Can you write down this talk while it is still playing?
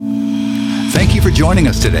Thank you for joining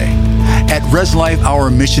us today. At Res Life, our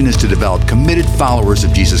mission is to develop committed followers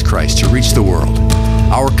of Jesus Christ to reach the world.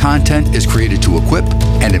 Our content is created to equip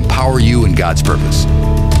and empower you in God's purpose.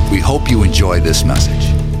 We hope you enjoy this message.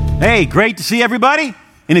 Hey, great to see everybody.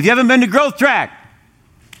 And if you haven't been to Growth Track,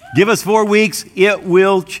 give us 4 weeks. It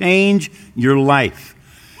will change your life.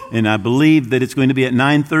 And I believe that it's going to be at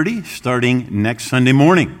 9:30 starting next Sunday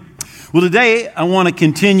morning. Well, today I want to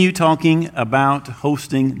continue talking about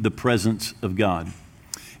hosting the presence of God.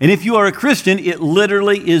 And if you are a Christian, it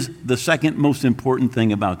literally is the second most important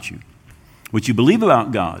thing about you. What you believe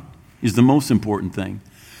about God is the most important thing.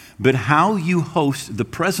 But how you host the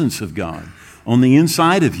presence of God on the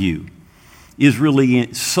inside of you is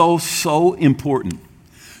really so important.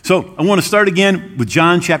 So I want to start again with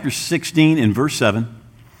John chapter 16 and verse 7.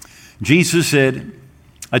 Jesus said,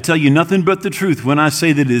 I tell you nothing but the truth when I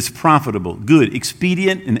say that it is profitable, good,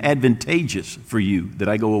 expedient, and advantageous for you that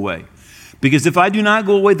I go away. Because if I do not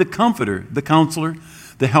go away, the Comforter, the Counselor,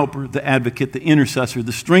 the Helper, the Advocate, the Intercessor,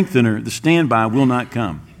 the Strengthener, the Standby will not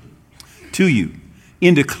come to you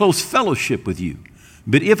into close fellowship with you.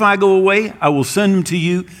 But if I go away, I will send him to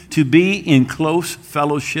you to be in close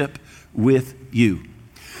fellowship with you.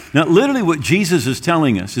 Now, literally what Jesus is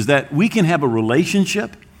telling us is that we can have a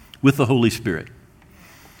relationship with the Holy Spirit,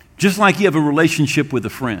 just like you have a relationship with a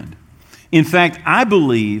friend. In fact, I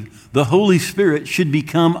believe the Holy Spirit should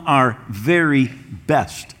become our very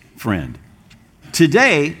best friend.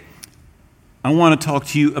 Today, I want to talk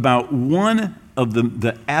to you about one of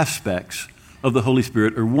the aspects of the Holy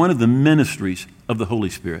Spirit, or one of the ministries of the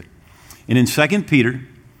Holy Spirit. And in 2 Peter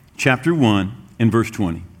chapter 1 and verse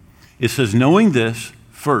 20, it says, knowing this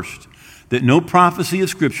first, that no prophecy of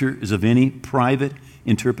Scripture is of any private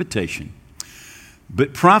interpretation.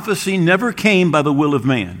 But prophecy never came by the will of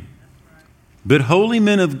man. But holy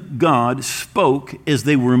men of God spoke as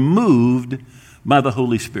they were moved by the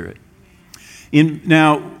Holy Spirit.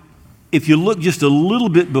 Now, if you look just a little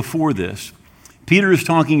bit before this, Peter is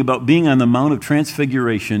talking about being on the Mount of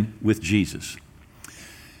Transfiguration with Jesus.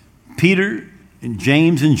 Peter and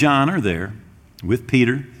James and John are there with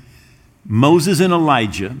Peter. Moses and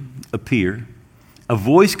Elijah appear. A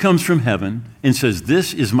voice comes from heaven and says,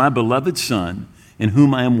 this is my beloved Son, in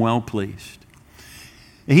whom I am well pleased.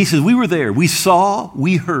 And he says, we were there. We saw,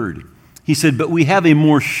 we heard. He said, but we have a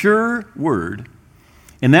more sure word.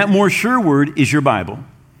 And that more sure word is your Bible.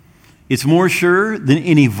 It's more sure than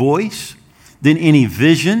any voice, than any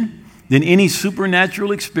vision, than any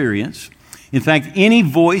supernatural experience. In fact, any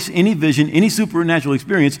voice, any vision, any supernatural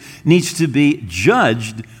experience needs to be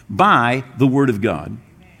judged by the Word of God.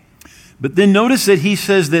 But then notice that he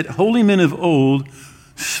says that holy men of old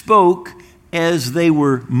spoke as they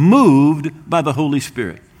were moved by the Holy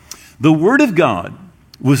Spirit. The Word of God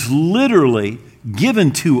was literally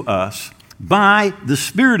given to us by the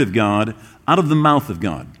Spirit of God out of the mouth of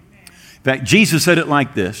God. In fact, Jesus said it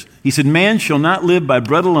like this. He said, man shall not live by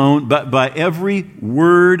bread alone, but by every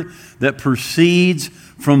word that proceeds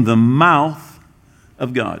from the mouth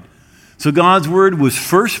of God. So God's word was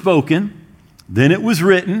first spoken, then it was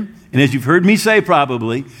written, and as you've heard me say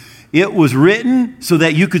probably, it was written so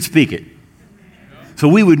that you could speak it. So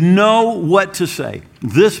we would know what to say.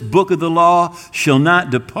 This book of the law shall not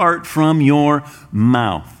depart from your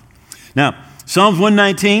mouth. Now, Psalms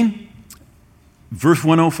 119, verse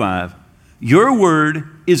 105. Your word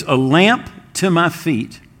is a lamp to my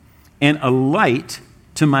feet and a light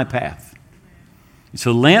to my path. It's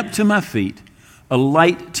a lamp to my feet, a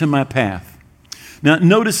light to my path. Now,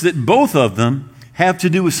 notice that both of them have to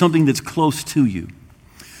do with something that's close to you.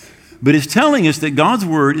 But it's telling us that God's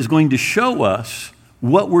word is going to show us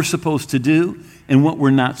what we're supposed to do and what we're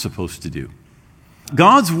not supposed to do.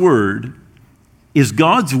 God's word is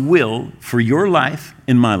God's will for your life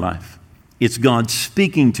and my life. It's God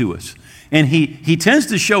speaking to us. And he tends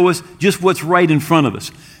to show us just what's right in front of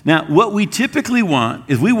us. Now, what we typically want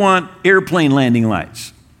is we want airplane landing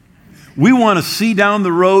lights. We want to see down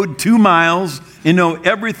the road 2 miles and know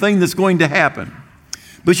everything that's going to happen.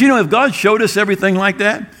 But you know, if God showed us everything like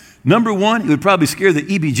that, number one, it would probably scare the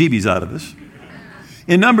EBGBs out of us.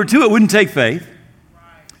 And number two, it wouldn't take faith.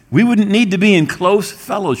 We wouldn't need to be in close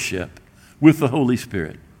fellowship with the Holy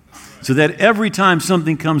Spirit. So that every time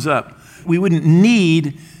something comes up, we wouldn't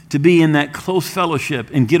need to be in that close fellowship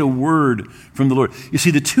and get a word from the Lord. You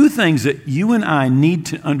see, the two things that you and I need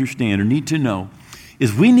to understand or need to know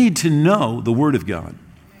is we need to know the Word of God,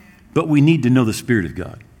 but we need to know the Spirit of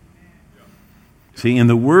God. See, and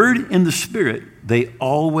the Word and the Spirit, they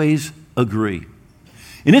always agree.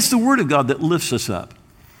 And it's the Word of God that lifts us up.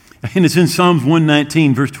 And it's in Psalms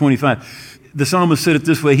 119, verse 25. The psalmist said it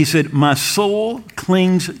this way. He said, my soul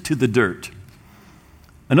clings to the dirt.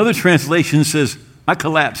 Another translation says, I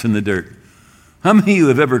collapse in the dirt. How many of you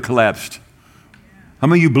have ever collapsed? How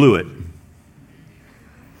many of you blew it?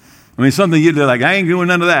 I mean, something you'd be like, I ain't doing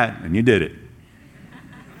none of that, and you did it.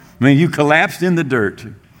 I mean, you collapsed in the dirt.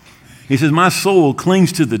 He says, my soul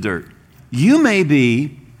clings to the dirt. You may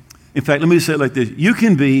be, in fact, let me say it like this. You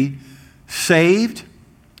can be saved,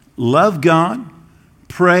 love God,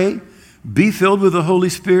 pray, be filled with the Holy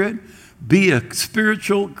Spirit, be a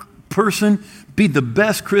spiritual person, be the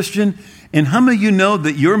best Christian, and how many of you know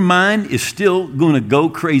that your mind is still going to go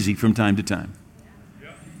crazy from time to time?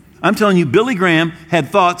 I'm telling you, Billy Graham had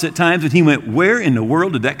thoughts at times that he went, where in the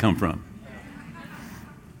world did that come from?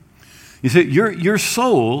 You see, your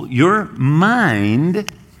soul, your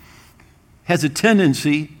mind has a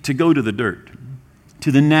tendency to go to the dirt,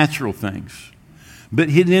 to the natural things. But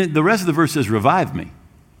the rest of the verse says, revive me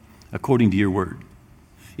according to your word.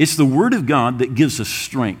 It's the word of God that gives us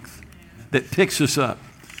strength, that picks us up.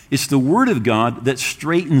 It's the word of God that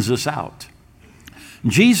straightens us out.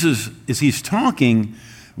 Jesus, as he's talking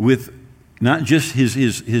with not just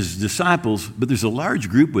his disciples, but there's a large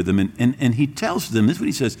group with him, and he tells them, this is what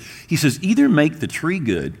he says. He says, either make the tree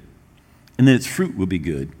good, and then its fruit will be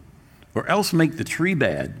good, or else make the tree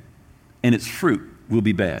bad, and its fruit will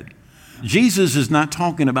be bad. Jesus is not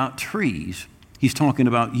talking about trees. He's talking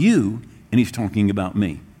about you, and he's talking about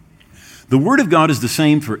me. The word of God is the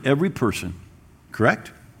same for every person,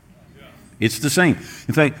 correct? It's the same.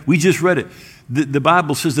 In fact, we just read it. The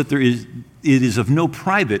Bible says that it is of no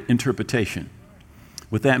private interpretation.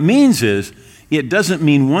 What that means is it doesn't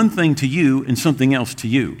mean one thing to you and something else to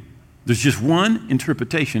you. There's just one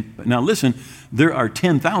interpretation. But now listen, there are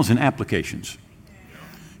 10,000 applications.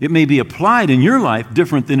 It may be applied in your life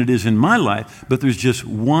different than it is in my life, but there's just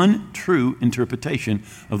one true interpretation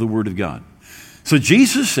of the Word of God. So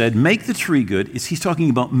Jesus said, make the tree good. He's talking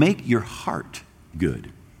about make your heart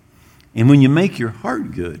good. And when you make your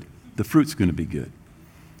heart good, the fruit's going to be good.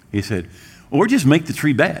 He said, or just make the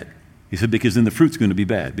tree bad. He said, because then the fruit's going to be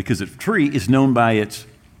bad, because the tree is known by its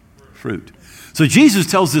fruit. So Jesus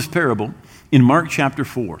tells this parable in Mark chapter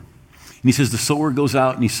 4. And he says, the sower goes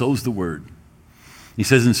out and he sows the word. He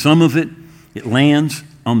says, and some of it lands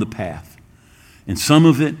on the path. And some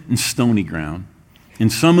of it in stony ground.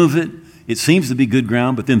 And some of it seems to be good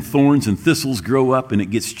ground, but then thorns and thistles grow up and it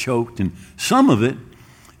gets choked. And some of it,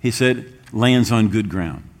 he said, lands on good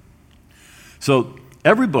ground. So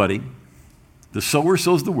everybody, the sower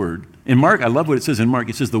sows the word. In Mark, I love what it says in Mark.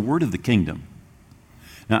 It says the word of the kingdom.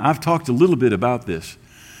 Now, I've talked a little bit about this,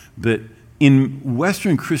 but in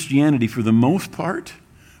Western Christianity, for the most part,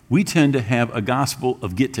 we tend to have a gospel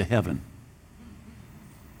of get to heaven.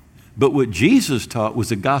 But what Jesus taught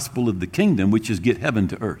was a gospel of the kingdom, which is get heaven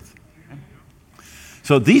to earth.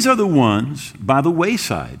 So these are the ones by the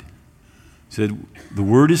wayside. Said, the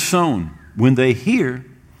word is sown. When they hear,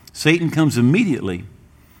 Satan comes immediately.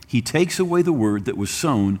 He takes away the word that was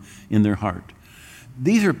sown in their heart.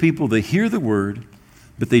 These are people that hear the word,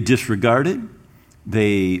 but they disregard it.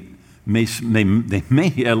 They may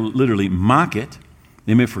literally mock it.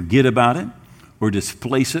 They may forget about it or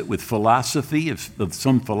displace it with philosophy, of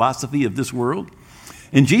some philosophy of this world.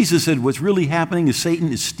 And Jesus said what's really happening is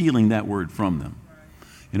Satan is stealing that word from them.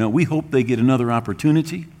 You know, we hope they get another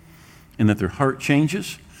opportunity and that their heart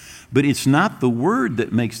changes. But it's not the word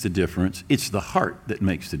that makes the difference, it's the heart that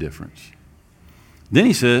makes the difference. Then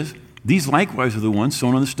he says, these likewise are the ones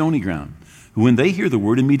sown on the stony ground, who when they hear the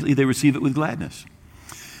word, immediately they receive it with gladness.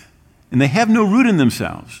 And they have no root in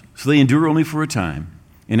themselves, so they endure only for a time.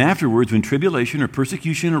 And afterwards, when tribulation or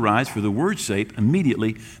persecution arise for the word's sake,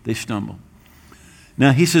 immediately they stumble.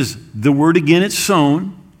 Now he says, the word again, it's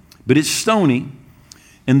sown, but it's stony.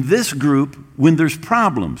 And this group, when there's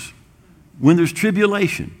problems, when there's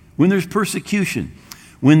tribulation, when there's persecution,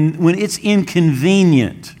 when it's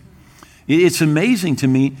inconvenient, it's amazing to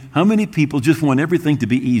me how many people just want everything to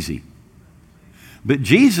be easy. But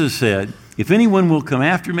Jesus said, if anyone will come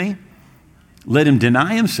after me, let him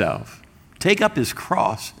deny himself, take up his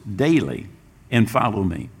cross daily, and follow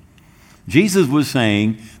me. Jesus was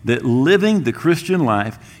saying that living the Christian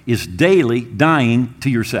life is daily dying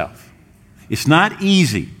to yourself. It's not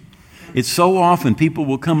easy. It's so often people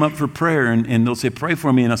will come up for prayer and they'll say, pray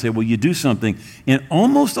for me. And I'll say, well, you do something. And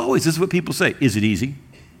almost always, this is what people say. Is it easy?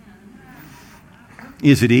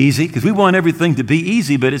 Is it easy? Because we want everything to be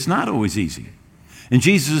easy, but it's not always easy. And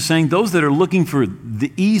Jesus is saying those that are looking for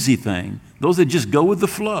the easy thing, those that just go with the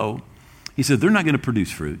flow, he said, they're not going to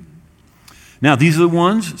produce fruit. Now, these are the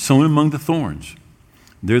ones sown among the thorns.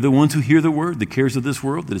 They're the ones who hear the word, the cares of this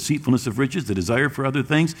world, the deceitfulness of riches, the desire for other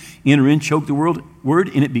things, enter in, choke the word,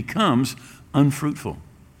 and it becomes unfruitful.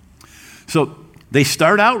 So They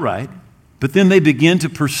start out right, but then they begin to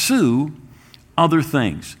pursue other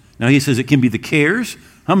things. Now he says it can be the cares.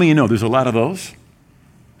 How many of you know there's a lot of those?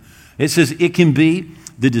 It says it can be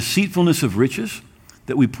the deceitfulness of riches,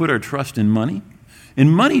 that we put our trust in money.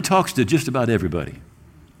 And money talks to just about everybody.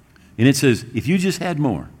 And it says, if you just had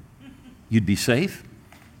more, you'd be safe,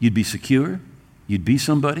 you'd be secure, you'd be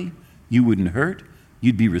somebody, you wouldn't hurt,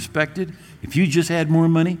 you'd be respected. If you just had more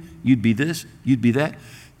money, you'd be this, you'd be that.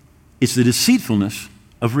 It's the deceitfulness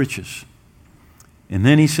of riches. And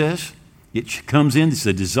then he says, it comes in, it's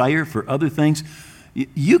a desire for other things.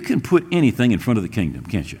 You can put anything in front of the kingdom,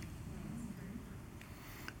 can't you?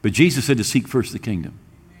 But Jesus said to seek first the kingdom.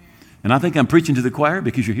 And I think I'm preaching to the choir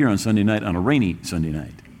because you're here on Sunday night, on a rainy Sunday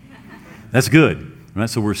night. That's good, right?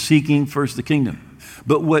 So we're seeking first the kingdom.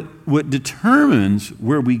 But what determines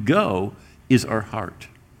where we go is our heart.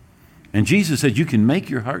 And Jesus said you can make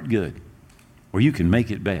your heart good or you can make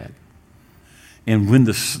it bad. And when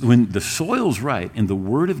the soil's right and the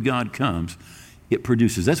word of God comes, it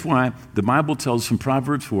produces. That's why the Bible tells us in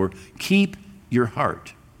Proverbs 4, keep your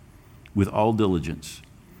heart with all diligence,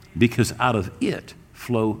 because out of it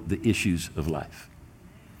flow the issues of life.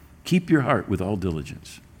 Keep your heart with all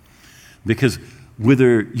diligence. Because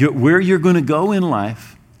where you're going to go in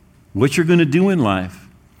life, what you're going to do in life,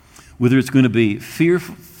 whether it's going to be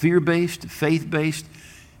fear-based, faith-based,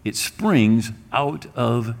 it springs out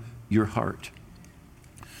of your heart.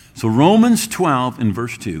 So Romans 12 in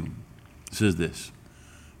verse 2 says this,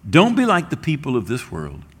 don't be like the people of this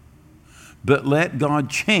world, but let God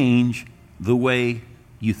change the way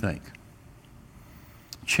you think.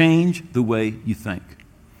 Change the way you think.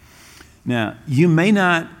 Now, you may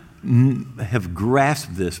not have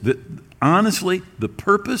grasped this, but honestly, the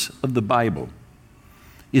purpose of the Bible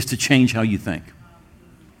is to change how you think.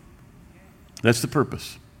 That's the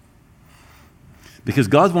purpose. Because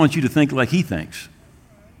God wants you to think like He thinks.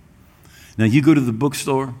 Now, you go to the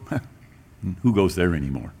bookstore, who goes there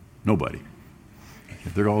anymore? Nobody.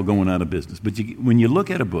 They're all going out of business. But when you look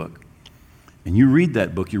at a book and you read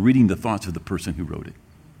that book, you're reading the thoughts of the person who wrote it.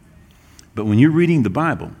 But when you're reading the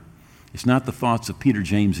Bible, it's not the thoughts of Peter,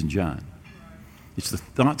 James, and John. It's the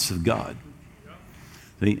thoughts of God.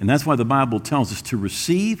 See? And that's why the Bible tells us to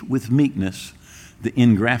receive with meekness the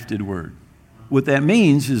engrafted word. What that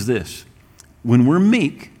means is this. When we're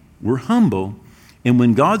meek, we're humble, and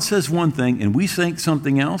when God says one thing and we think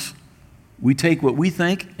something else, we take what we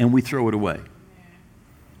think and we throw it away.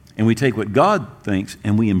 And we take what God thinks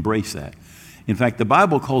and we embrace that. In fact, the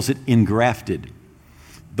Bible calls it engrafted.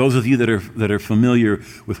 Those of you that are familiar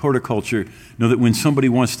with horticulture know that when somebody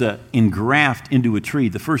wants to engraft into a tree,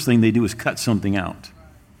 the first thing they do is cut something out.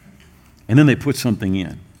 And then they put something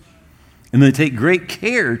in. And they take great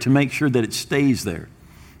care to make sure that it stays there.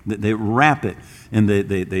 That they wrap it and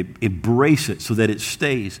they embrace it so that it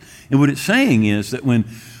stays. And what it's saying is that when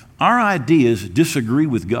our ideas disagree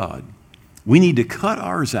with God, we need to cut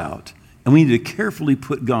ours out and we need to carefully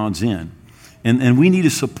put God's in. And we need to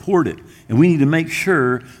support it. And we need to make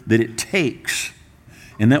sure that it takes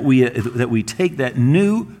and that we take that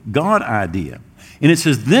new God idea. And it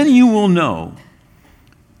says, then you will know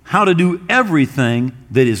how to do everything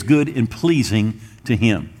that is good and pleasing to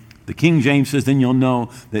Him. The King James says, then you'll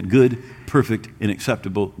know that good, perfect, and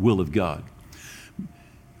acceptable will of God.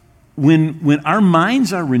 When our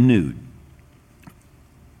minds are renewed,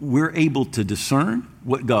 we're able to discern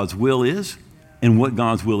what God's will is and what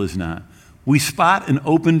God's will is not. We spot an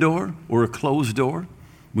open door or a closed door.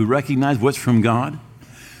 We recognize what's from God.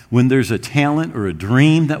 When there's a talent or a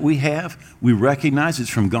dream that we have, we recognize it's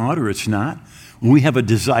from God or it's not. When we have a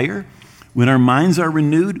desire, when our minds are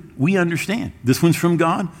renewed, we understand this one's from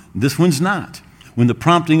God, this one's not. When the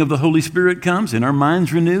prompting of the Holy Spirit comes and our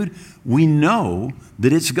mind's renewed, we know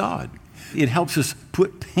that it's God. It helps us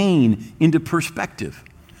put pain into perspective.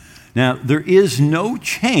 Now, there is no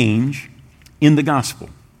change in the gospel.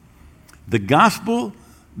 The gospel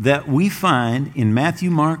that we find in Matthew,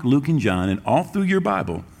 Mark, Luke, and John, and all through your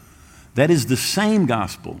Bible, that is the same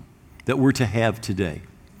gospel that we're to have today.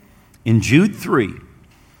 In Jude 3,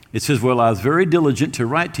 it says, well, I was very diligent to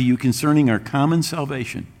write to you concerning our common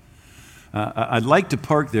salvation. I'd like to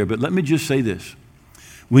park there, but let me just say this.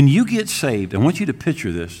 When you get saved, I want you to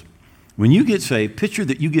picture this. When you get saved, picture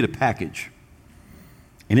that you get a package,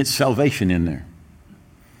 and it's salvation in there.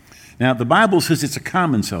 Now, the Bible says it's a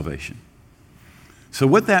common salvation. So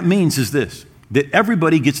what that means is this, that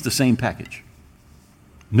everybody gets the same package.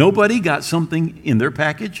 Nobody got something in their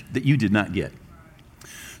package that you did not get.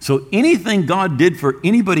 So anything God did for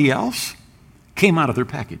anybody else came out of their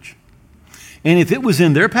package. And if it was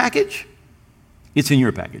in their package, it's in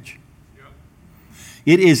your package.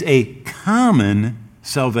 It is a common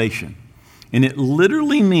salvation. And it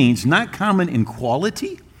literally means not common in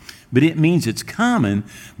quality, but it means it's common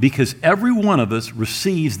because every one of us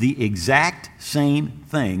receives the exact same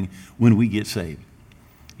thing when we get saved.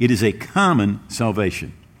 It is a common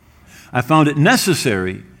salvation. I found it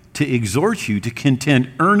necessary to exhort you to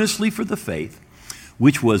contend earnestly for the faith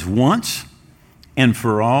which was once and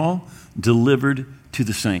for all delivered to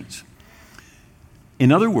the saints.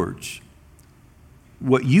 In other words,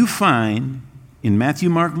 what you find in Matthew,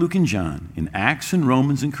 Mark, Luke, and John, in Acts and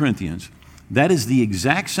Romans and Corinthians, that is the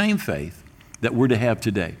exact same faith that we're to have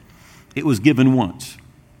today. It was given once,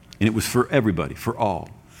 and it was for everybody, for all.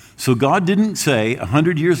 So God didn't say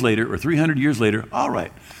 100 years later or 300 years later, all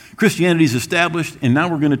right, Christianity's established, and now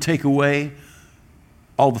we're going to take away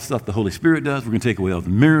all the stuff the Holy Spirit does. We're going to take away all the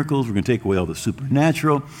miracles. We're going to take away all the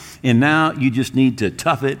supernatural. And now you just need to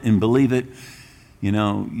tough it and believe it. You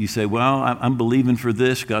know, you say, well, I'm believing for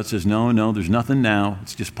this. God says, no, there's nothing now.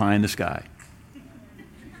 It's just pie in the sky.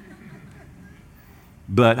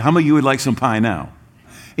 But how many of you would like some pie now?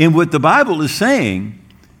 And what the Bible is saying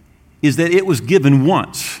is that it was given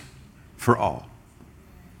once for all.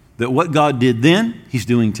 That what God did then, He's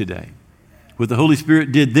doing today. What the Holy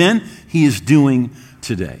Spirit did then, He is doing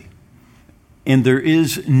today. And there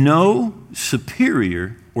is no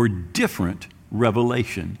superior or different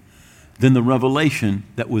revelation than the revelation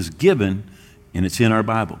that was given, and it's in our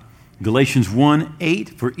Bible. Galatians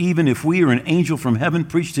 1:8, for even if we or an angel from heaven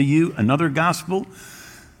preach to you another gospel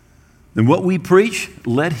than what we preach,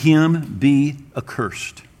 let him be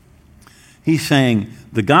accursed. He's saying,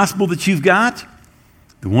 the gospel that you've got,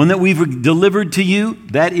 the one that we've delivered to you,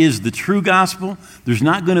 that is the true gospel. There's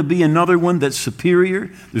not going to be another one that's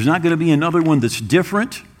superior. There's not going to be another one that's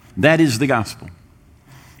different. That is the gospel.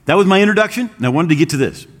 That was my introduction, and I wanted to get to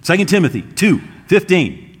this. 2 Timothy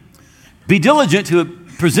 2:15. Be diligent to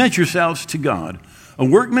present yourselves to God, a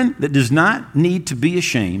workman that does not need to be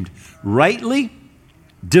ashamed, rightly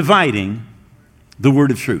dividing the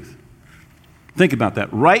word of truth. Think about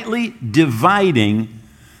that. Rightly dividing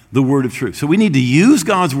the word of truth. So we need to use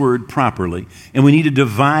God's word properly, and we need to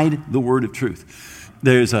divide the word of truth.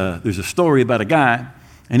 There's a story about a guy,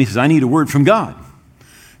 and he says, I need a word from God.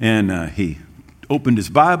 And he opened his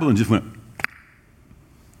Bible and just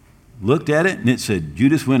looked at it, and it said,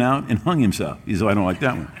 Judas went out and hung himself. He said, I don't like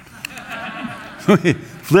that one. So he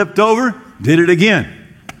flipped over, did it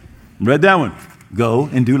again. Read that one. Go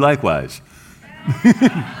and do likewise.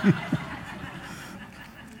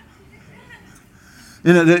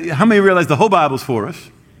 You know, how many realize the whole Bible's for us?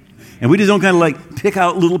 And we just don't kind of like pick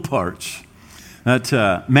out little parts. At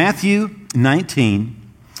Matthew 19,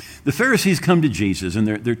 the Pharisees come to Jesus, and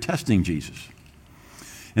they're testing Jesus.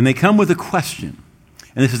 And they come with a question.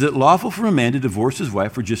 And this is it lawful for a man to divorce his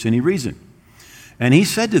wife for just any reason? And he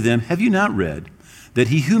said to them, have you not read that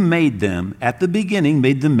he who made them at the beginning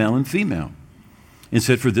made them male and female? And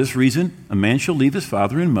said, for this reason, a man shall leave his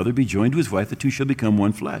father and mother, be joined to his wife, the two shall become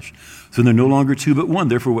one flesh. So they're no longer two but one.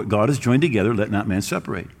 Therefore, what God has joined together, let not man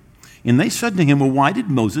separate. And they said to him, well, why did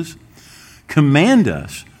Moses command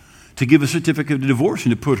us to give a certificate of divorce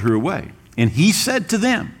and to put her away? And he said to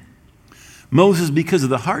them, Moses, because of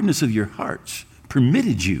the hardness of your hearts,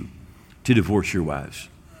 permitted you to divorce your wives.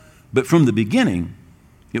 But from the beginning,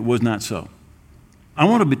 it was not so. I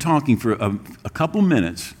want to be talking for a couple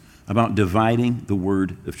minutes about dividing the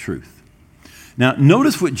word of truth. Now,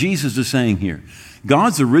 notice what Jesus is saying here.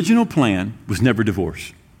 God's original plan was never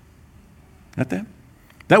divorce. Got that?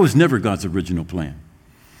 That was never God's original plan.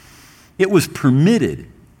 It was permitted.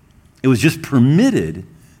 It was just permitted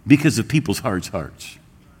because of people's hearts.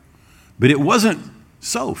 But it wasn't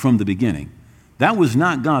so from the beginning. That was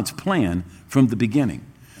not God's plan from the beginning.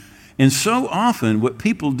 And so often what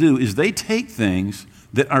people do is they take things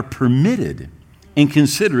that are permitted and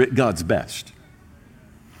consider it God's best.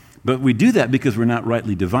 But we do that because we're not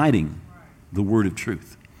rightly dividing the word of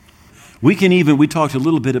truth. We talked a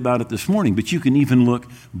little bit about it this morning, but you can even look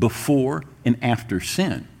before and after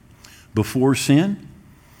sin. Before sin,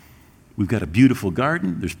 we've got a beautiful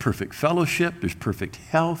garden. There's perfect fellowship. There's perfect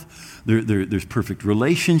health. There's perfect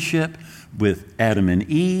relationship with Adam and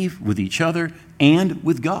Eve, with each other, and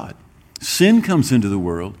with God. Sin comes into the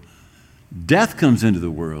world. Death comes into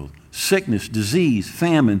the world. Sickness, disease,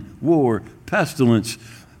 famine, war, pestilence,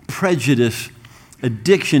 prejudice,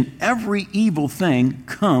 addiction, every evil thing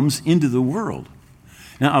comes into the world.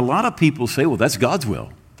 Now, a lot of people say, well, that's God's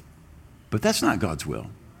will. But that's not God's will.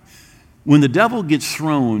 When the devil gets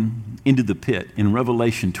thrown into the pit in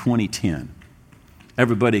Revelation 20:10,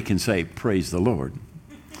 everybody can say, praise the Lord.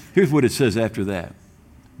 Here's what it says after that.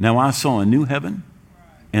 Now I saw a new heaven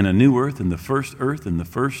and a new earth, and the first earth, and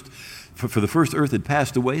for the first earth had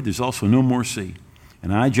passed away, there's also no more sea.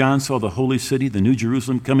 And I, John, saw the holy city, the new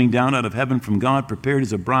Jerusalem, coming down out of heaven from God, prepared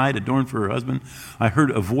as a bride adorned for her husband. I heard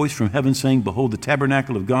a voice from heaven saying, behold, the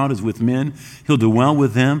tabernacle of God is with men. He'll dwell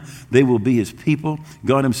with them. They will be his people.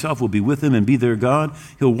 God himself will be with them and be their God.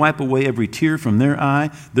 He'll wipe away every tear from their eye.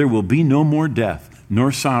 There will be no more death,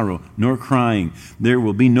 nor sorrow, nor crying. There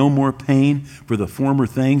will be no more pain, for the former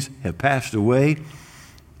things have passed away.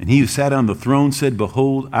 And he who sat on the throne said,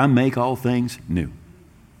 behold, I make all things new.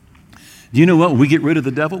 Do you know what? When we get rid of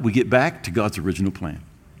the devil, we get back to God's original plan.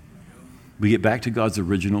 We get back to God's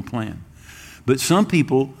original plan. But some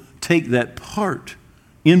people take that part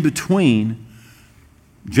in between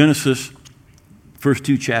Genesis, first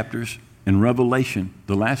 2 chapters, and Revelation,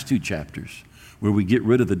 the last 2 chapters, where we get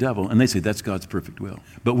rid of the devil, and they say that's God's perfect will.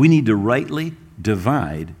 But we need to rightly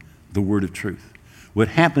divide the word of truth. What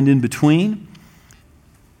happened in between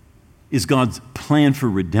is God's plan for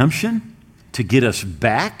redemption to get us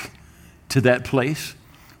back to that place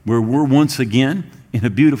where we're once again in a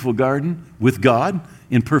beautiful garden with God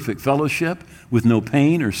in perfect fellowship with no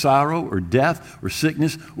pain or sorrow or death or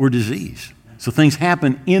sickness or disease. So things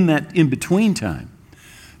happen in that in-between time.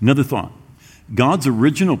 Another thought. God's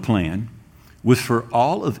original plan was for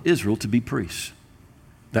all of Israel to be priests.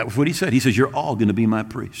 That was what he said. He says, you're all going to be my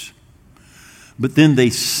priests. But then they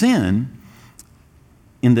sin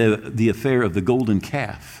in the affair of the golden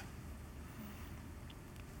calf.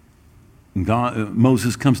 And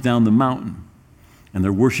Moses comes down the mountain, and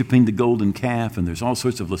they're worshiping the golden calf, and there's all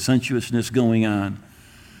sorts of licentiousness going on.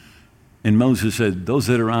 And Moses said, those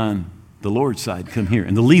that are on the Lord's side, come here.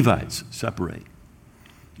 And the Levites separate.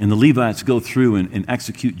 And the Levites go through and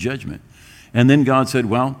execute judgment. And then God said,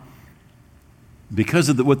 well, because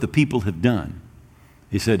of what the people have done,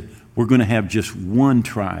 he said, we're going to have just one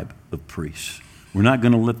tribe of priests. We're not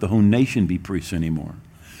going to let the whole nation be priests anymore.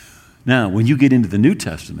 Now, when you get into the New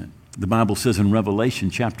Testament, the Bible says in Revelation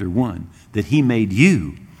chapter 1 that he made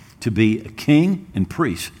you to be a king and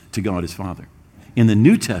priest to God his Father. In the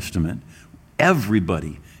New Testament,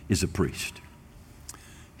 everybody is a priest.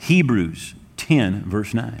 Hebrews 10,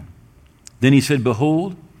 verse 9. Then he said,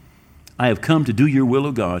 behold, I have come to do your will,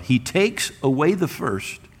 O God. He takes away the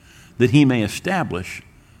first that he may establish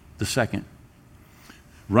the second.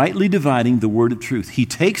 Rightly dividing the word of truth. He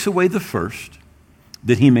takes away the first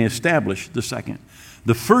that he may establish the second.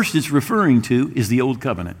 The first it's referring to is the Old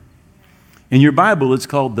Covenant. In your Bible, it's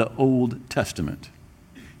called the Old Testament.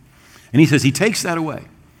 And he says he takes that away.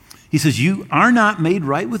 He says you are not made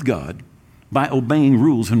right with God by obeying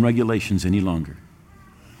rules and regulations any longer.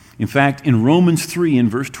 In fact, in Romans 3 in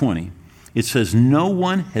verse 20, it says no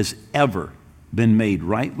one has ever been made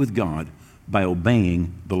right with God by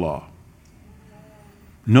obeying the law.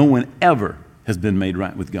 No one ever has been made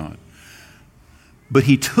right with God. But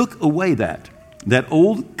he took away that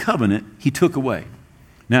old covenant, he took away.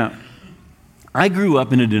 Now, I grew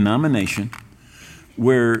up in a denomination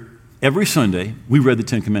where every Sunday we read the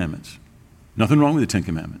 10 Commandments. Nothing wrong with the 10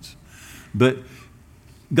 Commandments. But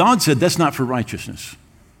God said that's not for righteousness.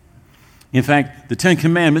 In fact, the 10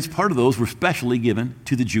 Commandments, part of those were specially given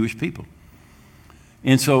to the Jewish people.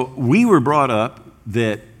 And so we were brought up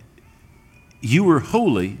that you were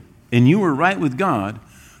holy and you were right with God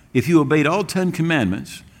if you obeyed all 10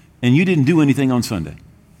 Commandments and you didn't do anything on Sunday.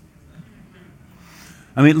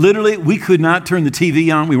 I mean, literally, we could not turn the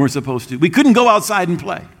TV on. We weren't supposed to. We couldn't go outside and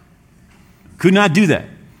play. Could not do that.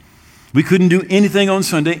 We couldn't do anything on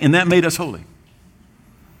Sunday, and that made us holy.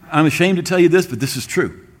 I'm ashamed to tell you this, but this is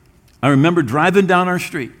true. I remember driving down our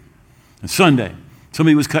street on Sunday.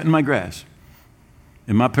 Somebody was cutting my grass,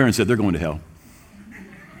 and my parents said, they're going to hell.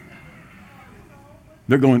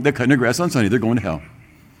 They're cutting their grass on Sunday. They're going to hell.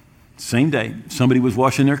 Same day, somebody was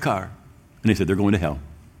washing their car, and they said, they're going to hell.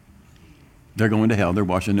 They're going to hell. They're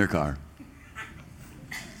washing their car.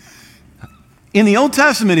 In the Old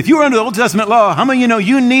Testament, if you were under the Old Testament law, how many of you know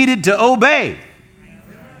you needed to obey?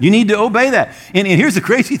 You need to obey that. And here's the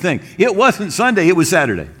crazy thing. It wasn't Sunday. It was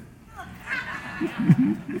Saturday.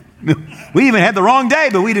 We even had the wrong day,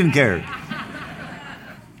 but we didn't care.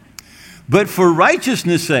 But for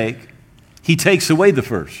righteousness' sake, he takes away the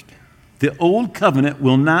first. The old covenant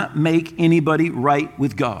will not make anybody right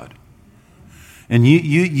with God. And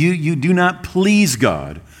you do not please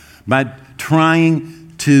God by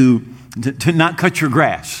trying to not cut your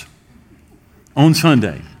grass on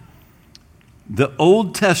Sunday. The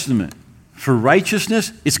Old Testament, for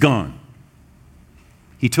righteousness, it's gone.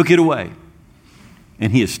 He took it away.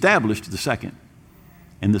 And he established the second.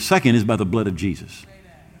 And the second is by the blood of Jesus.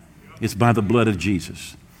 It's by the blood of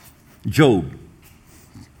Jesus. Job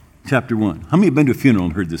chapter 1. How many have been to a funeral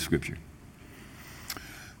and heard this scripture?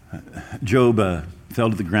 Job fell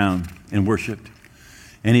to the ground and worshiped.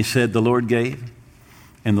 And he said, the Lord gave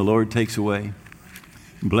and the Lord takes away.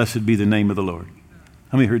 Blessed be the name of the Lord.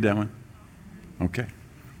 How many heard that one? Okay.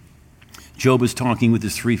 Job is talking with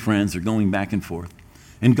his three friends. They're going back and forth.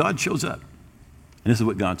 And God shows up. And this is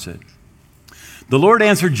what God said. The Lord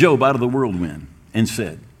answered Job out of the whirlwind and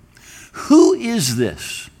said, who is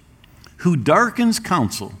this who darkens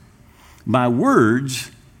counsel by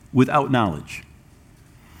words without knowledge?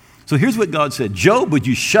 So here's what God said. Job, would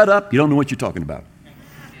you shut up? You don't know what you're talking about.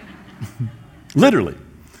 Literally.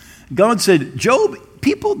 God said, Job,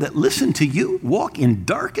 people that listen to you walk in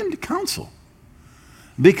darkened counsel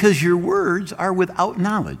because your words are without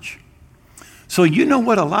knowledge. So you know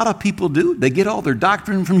what a lot of people do? They get all their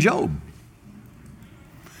doctrine from Job.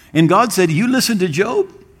 And God said, you listen to Job,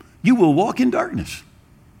 you will walk in darkness.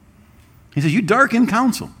 He says, you darken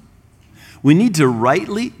counsel. We need to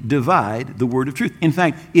rightly divide the word of truth. In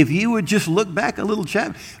fact, if you would just look back a little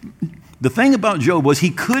chapter, the thing about Job was he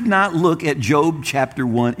could not look at Job chapter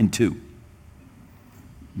 1 and 2.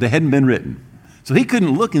 They hadn't been written. So he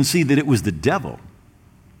couldn't look and see that it was the devil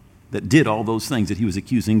that did all those things that he was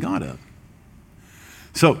accusing God of.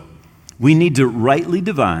 So we need to rightly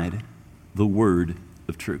divide the word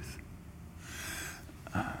of truth.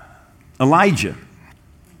 Elijah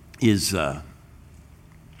is,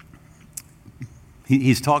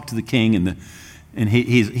 he's talked to the king and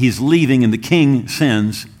he's leaving, and the king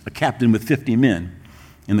sends a captain with 50 men.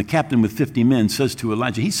 And the captain with 50 men says to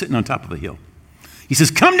Elijah, he's sitting on top of a hill. He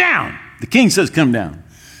says, come down. The king says, come down.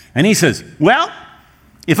 And he says, well,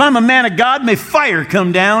 if I'm a man of God, may fire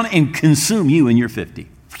come down and consume you and your 50.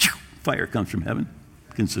 Fire comes from heaven,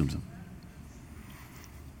 consumes them.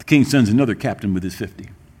 The king sends another captain with his 50.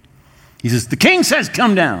 He says, the king says,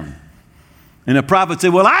 come down. And the prophet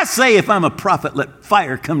said, well, I say if I'm a prophet, let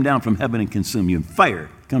fire come down from heaven and consume you. And fire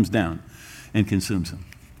comes down and consumes him.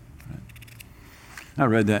 Right. I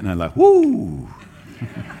read that and I like, whoo.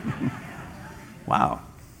 Wow.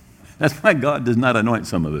 That's why God does not anoint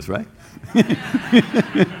some of us, right?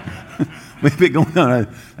 We've been going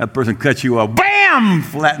on, that person cuts you off, bam,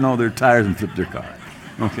 flatten all their tires and flip their car.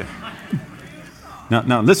 Okay.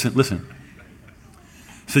 Now listen.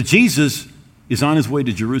 So Jesus is on his way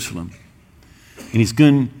to Jerusalem, and he's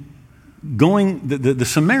going, the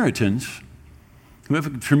Samaritans, who have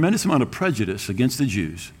a tremendous amount of prejudice against the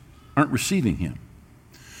Jews, aren't receiving him.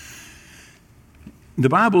 The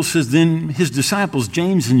Bible says then his disciples,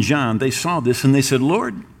 James and John, they saw this and they said,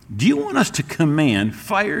 Lord, do you want us to command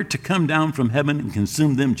fire to come down from heaven and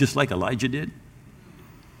consume them just like Elijah did?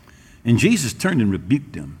 And Jesus turned and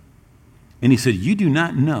rebuked them. And he said, you do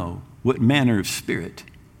not know what manner of spirit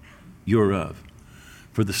you're of.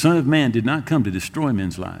 For the Son of Man did not come to destroy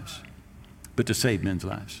men's lives, but to save men's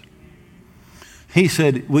lives. He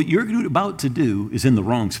said, what you're about to do is in the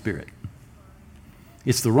wrong spirit.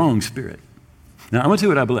 It's the wrong spirit. Now, I'm going to tell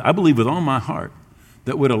you what I believe. I believe with all my heart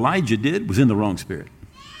that what Elijah did was in the wrong spirit.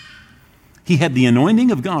 He had the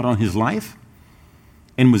anointing of God on his life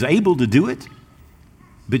and was able to do it,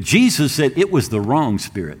 but Jesus said it was the wrong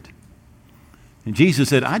spirit. And Jesus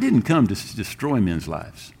said, I didn't come to destroy men's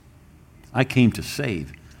lives. I came to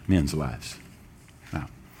save men's lives. Now,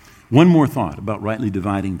 one more thought about rightly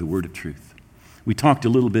dividing the word of truth. We talked a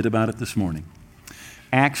little bit about it this morning.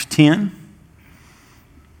 Acts 10,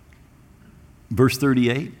 verse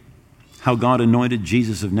 38, how God anointed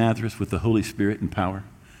Jesus of Nazareth with the Holy Spirit and power,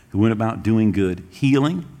 who went about doing good,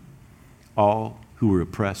 healing all who were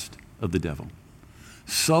oppressed of the devil.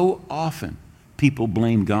 So often people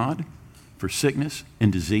blame God for sickness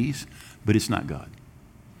and disease, but it's not God.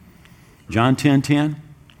 John 10:10,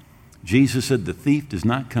 Jesus said the thief does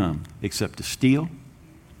not come except to steal,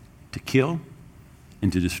 to kill,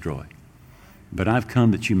 and to destroy. But I've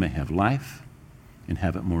come that you may have life and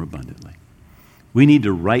have it more abundantly. We need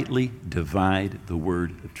to rightly divide the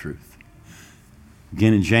word of truth.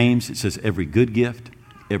 Again, in James, it says, every good gift,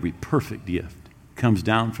 every perfect gift comes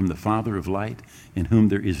down from the Father of light, in whom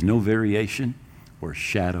there is no variation or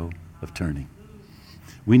shadow of turning.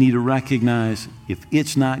 We need to recognize if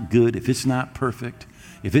it's not good, if it's not perfect,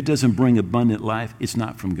 if it doesn't bring abundant life, it's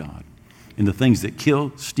not from God. And the things that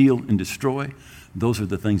kill, steal, and destroy, those are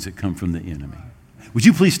the things that come from the enemy. Would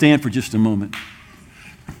you please stand for just a moment?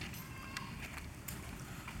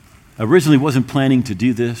 I originally wasn't planning to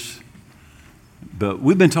do this, but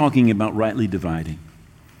we've been talking about rightly dividing.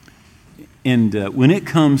 And when it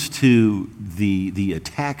comes to the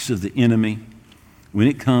attacks of the enemy, when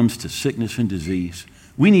it comes to sickness and disease,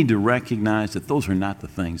 we need to recognize that those are not the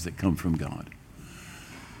things that come from God.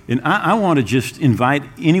 And I want to just invite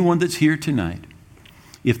anyone that's here tonight,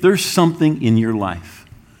 if there's something in your life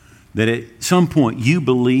that at some point you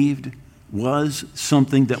believed was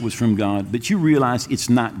something that was from God, but you realize it's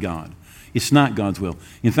not God. It's not God's will.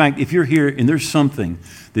 In fact, if you're here and there's something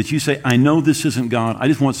that you say, I know this isn't God, I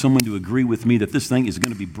just want someone to agree with me that this thing is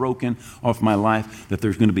going to be broken off my life, that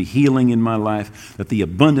there's going to be healing in my life, that the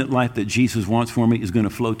abundant life that Jesus wants for me is going to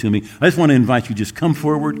flow to me. I just want to invite you, just come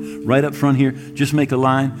forward right up front here, just make a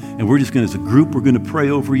line, and we're just going to, as a group, we're going to pray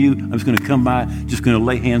over you. I'm just going to come by, just going to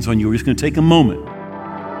lay hands on you. We're just going to take a moment.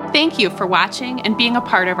 Thank you for watching and being a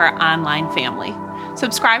part of our online family.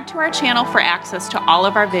 Subscribe to our channel for access to all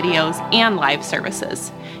of our videos and live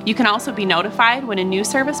services. You can also be notified when a new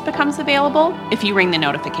service becomes available if you ring the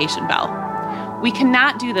notification bell. We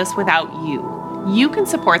cannot do this without you. You can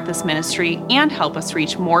support this ministry and help us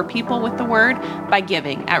reach more people with the word by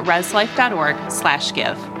giving at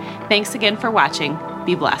reslife.org/give. Thanks again for watching.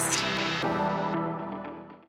 Be blessed.